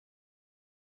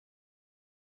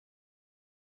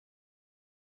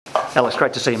Alex,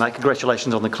 great to see you, mate.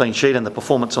 Congratulations on the clean sheet and the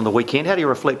performance on the weekend. How do you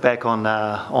reflect back on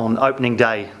opening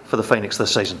day for the Phoenix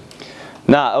this season?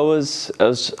 No, it was.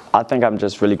 I think I'm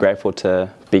just really grateful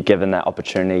to be given that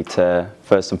opportunity to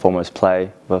first and foremost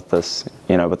play with this,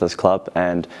 with this club.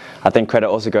 And I think credit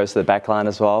also goes to the back line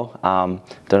as well.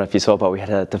 Don't know if you saw, but we had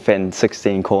to defend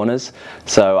 16 corners.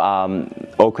 So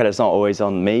all credit's not always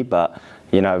on me, but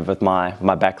with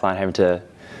my back line having to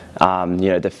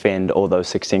defend all those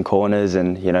 16 corners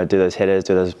and do those headers,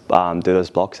 do those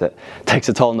blocks, it takes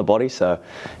a toll on the body. So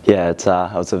yeah, it's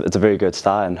a very good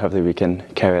start, and hopefully we can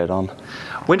carry it on.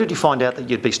 When did you find out that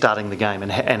you'd be starting the game,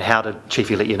 and how did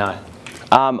Chiefy let you know?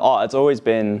 It's always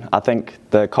been, I think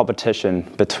the competition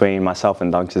between myself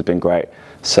and Dunks has been great.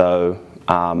 So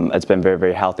it's been very,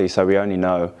 very healthy. So we only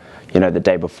know, the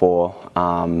day before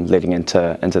leading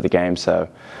into the game. So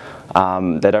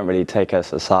they don't really take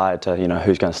us aside to,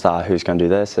 who's going to start, who's going to do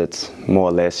this. It's more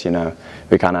or less,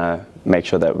 we kind of make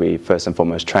sure that we first and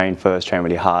foremost train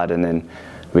really hard, and then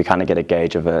we kind of get a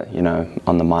gauge of it,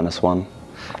 on the -1.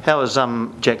 How has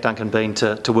Jack Duncan been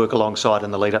to work alongside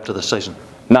in the lead up to the season?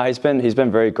 No, he's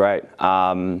been very great.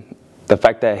 The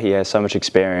fact that he has so much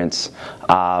experience,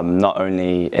 not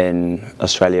only in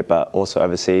Australia but also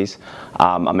overseas,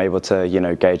 I'm able to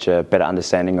gauge a better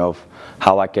understanding of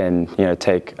how I can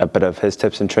take a bit of his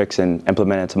tips and tricks and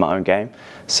implement it into my own game.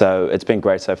 So it's been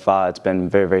great so far. It's been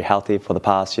very, very healthy for the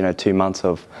past 2 months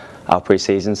of our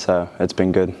pre-season, so it's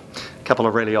been good. A couple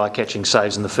of really eye-catching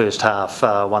saves in the first half.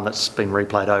 One that's been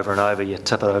replayed over and over. You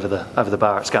tip it over the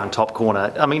bar, it's going top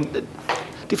corner. I mean,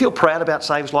 do you feel proud about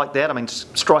saves like that? I mean,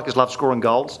 strikers love scoring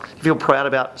goals. Do you feel proud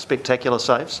about spectacular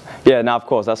saves? Yeah, no, of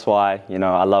course. That's why,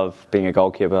 I love being a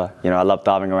goalkeeper. I love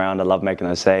diving around. I love making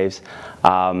those saves.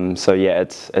 So yeah,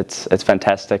 it's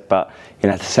fantastic. But,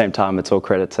 at the same time, it's all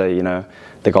credit to,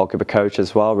 the goalkeeper coach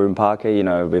as well, Ruben Parker.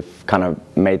 We've kind of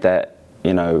made that,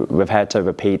 we've had to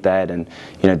repeat that and,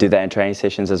 do that in training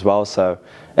sessions as well. So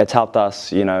it's helped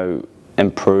us,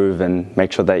 improve and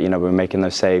make sure that we're making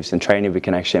those saves in training we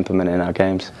can actually implement in our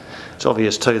games. It's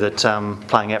obvious too that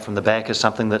playing out from the back is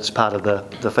something that's part of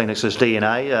the Phoenix's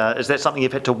DNA. Is that something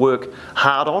you've had to work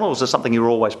hard on, or is it something you're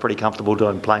always pretty comfortable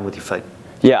doing, playing with your feet?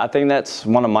 Yeah, I think that's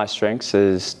one of my strengths,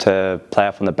 is to play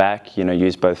out from the back,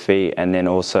 use both feet, and then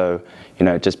also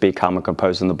just be calm and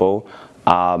composed on the ball.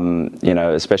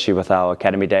 Especially with our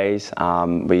academy days,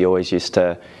 we always used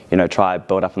to, try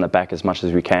build up on the back as much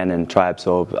as we can and try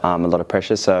absorb a lot of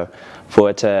pressure. So for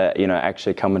it to,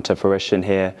 actually come into fruition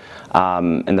here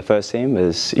in the first team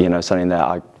is, something that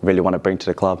I really want to bring to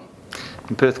the club.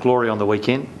 In Perth Glory on the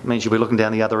weekend means you'll be looking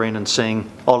down the other end and seeing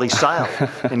Ollie Sale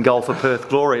in goal for Perth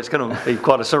Glory. It's going to be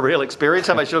quite a surreal experience.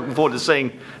 How much are you looking forward to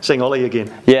seeing Ollie again?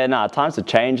 Yeah, no, times have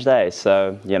changed, eh?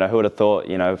 So, who would have thought,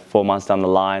 4 months down the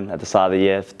line at the start of the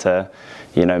year to,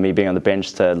 me being on the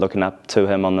bench, to looking up to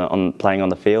him on playing on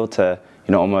the field, to,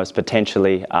 almost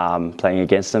potentially playing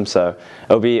against him. So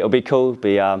it'll be cool.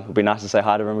 It'll be nice to say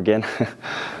hi to him again.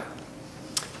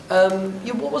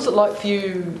 What was it like for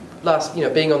you last,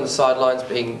 being on the sidelines,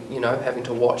 being, having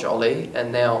to watch Ollie,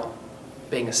 and now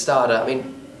being a starter? I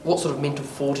mean, what sort of mental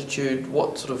fortitude,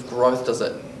 what sort of growth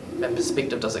and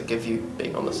perspective does it give you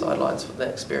being on the sidelines for that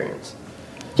experience?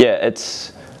 Yeah,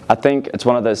 I think it's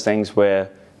one of those things where,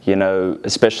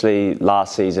 especially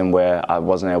last season where I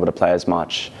wasn't able to play as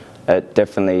much, it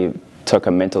definitely took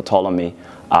a mental toll on me.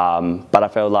 But I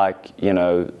feel like,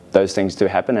 those things do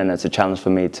happen, and it's a challenge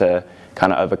for me to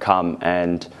kind of overcome.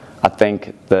 And I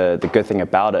think the good thing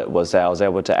about it was that I was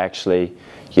able to actually,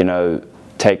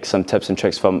 take some tips and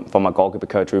tricks from my goalkeeper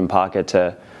coach, Ruben Parker,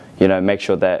 to, make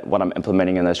sure that what I'm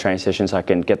implementing in those training sessions, I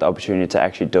can get the opportunity to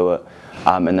actually do it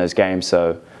in those games.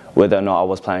 So whether or not I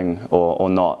was playing or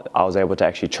not, I was able to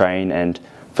actually train and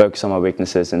focus on my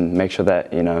weaknesses and make sure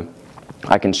that,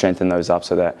 I can strengthen those up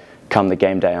so that come the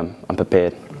game day, I'm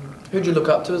prepared. Who'd you look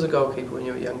up to as a goalkeeper when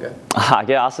you were younger? I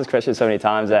get asked this question so many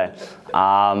times, eh?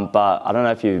 But I don't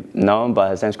know if you know him, but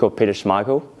his name's called Peter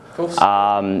Schmeichel. Of course.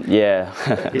 Yeah.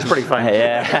 He's pretty famous.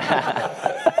 Yeah.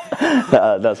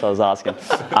 That's what I was asking.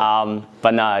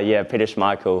 But no, yeah, Peter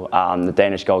Schmeichel, the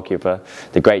Danish goalkeeper,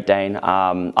 the Great Dane.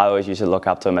 I always used to look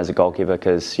up to him as a goalkeeper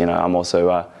because, I'm also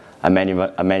a Man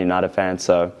United fan.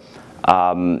 So,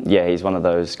 yeah, he's one of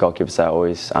those goalkeepers that I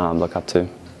always look up to.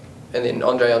 And then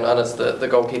Andre Onana's the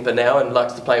goalkeeper now and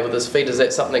likes to play with his feet. Is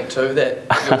that something too that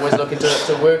you're always looking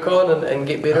to work on and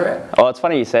get better at? Oh, it's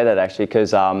funny you say that actually,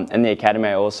 because in the academy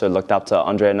I also looked up to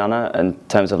Andre Onana in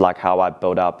terms of like how I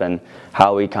build up and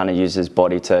how he kind of uses his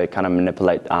body to kind of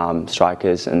manipulate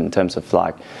strikers in terms of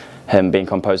like him being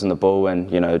composed on the ball and,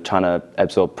 trying to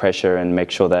absorb pressure and make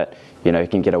sure that, he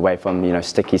can get away from,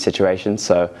 sticky situations.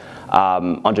 So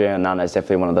Andre Onana is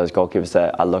definitely one of those goalkeepers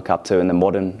that I look up to in the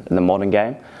modern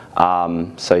game.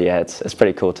 So yeah, it's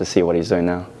pretty cool to see what he's doing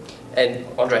now. And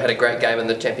Andre had a great game in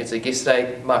the Champions League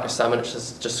yesterday. Marcus Summonich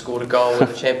has just scored a goal in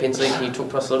the Champions League. Can you talk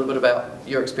to us a little bit about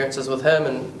your experiences with him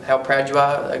and how proud you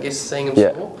are, I guess, seeing him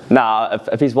score? No,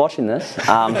 if he's watching this, he's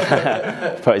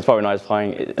probably not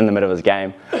playing in the middle of his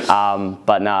game.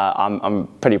 But no, I'm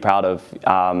pretty proud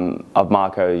of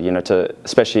Marco. To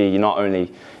especially not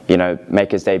only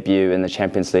make his debut in the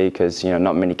Champions League, because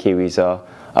not many Kiwis are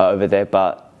over there,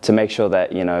 but to make sure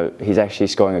that he's actually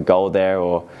scoring a goal there,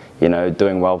 or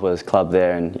doing well with his club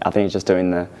there, and I think he's just doing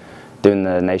the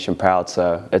nation proud.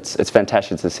 So it's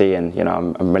fantastic to see, and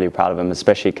I'm really proud of him,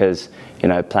 especially because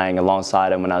playing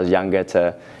alongside him when I was younger,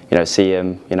 to see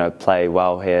him play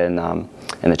well here in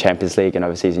the Champions League and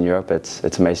overseas in Europe.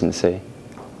 It's amazing to see.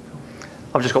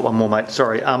 I've just got one more, mate.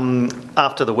 Sorry.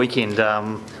 After the weekend,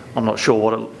 I'm not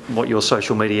sure what your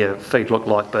social media feed looked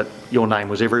like, but your name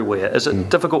was everywhere. Is it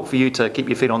difficult for you to keep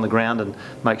your feet on the ground and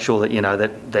make sure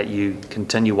that that you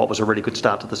continue what was a really good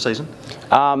start to the season?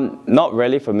 Not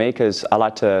really for me, because I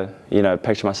like to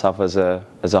picture myself as a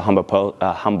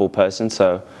humble person.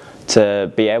 So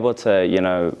to be able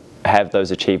to have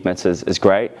those achievements is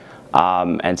great,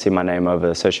 and see my name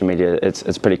over social media,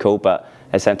 it's pretty cool. But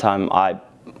at the same time,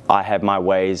 I have my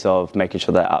ways of making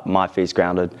sure that my feet's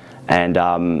grounded, and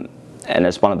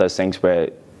it's one of those things where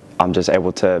I'm just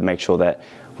able to make sure that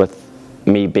with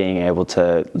me being able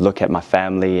to look at my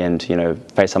family and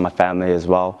face on my family as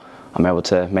well, I'm able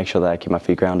to make sure that I keep my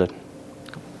feet grounded.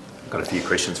 Got a few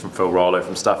questions from Phil Rollo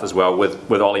from Stuff as well.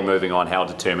 With Ollie moving on, how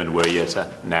determined were you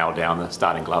to nail down the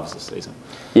starting gloves this season?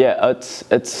 Yeah,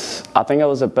 I think it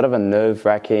was a bit of a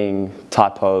nerve-wracking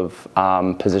type of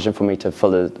position for me to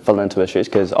fill into his shoes,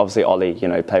 because obviously Ollie,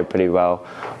 played pretty well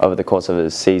over the course of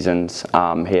his seasons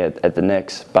here at the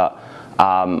Knicks. But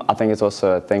I think it's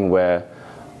also a thing where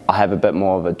I have a bit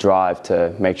more of a drive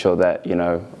to make sure that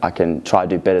I can try to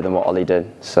do better than what Ollie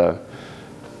did. So,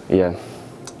 yeah.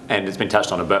 And it's been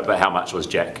touched on a bit, but how much was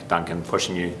Jack Duncan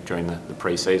pushing you during the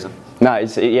pre-season? No,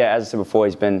 as I said before,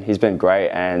 he's been great,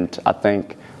 and I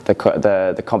think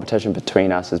the competition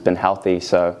between us has been healthy.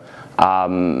 So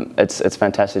it's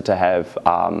fantastic to have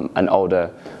an older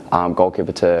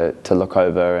goalkeeper to look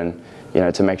over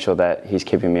and to make sure that he's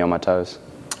keeping me on my toes.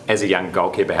 As a young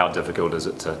goalkeeper, how difficult is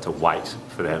it to wait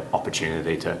for that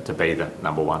opportunity to be the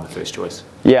number one, the first choice?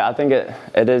 Yeah, I think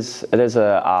it is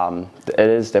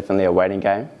definitely a waiting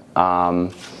game.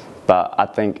 But I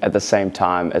think at the same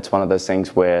time, it's one of those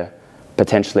things where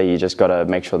potentially you just got to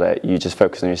make sure that you just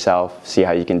focus on yourself, see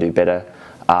how you can do better,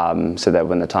 so that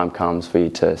when the time comes for you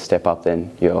to step up,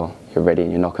 then you're ready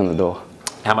and you're knocking on the door.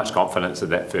 How much confidence did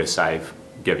that first save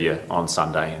give you on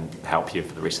Sunday and help you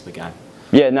for the rest of the game?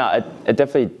 Yeah, no, it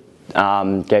definitely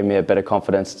gave me a bit of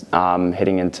confidence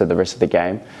heading into the rest of the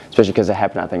game, especially because it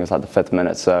happened, I think it was like the 5th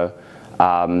minute. So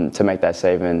to make that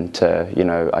save and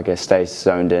to, I guess, stay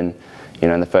zoned in,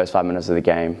 in the first 5 minutes of the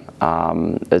game,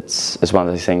 it's one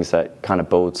of those things that kind of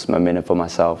builds momentum for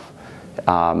myself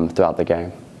throughout the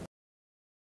game.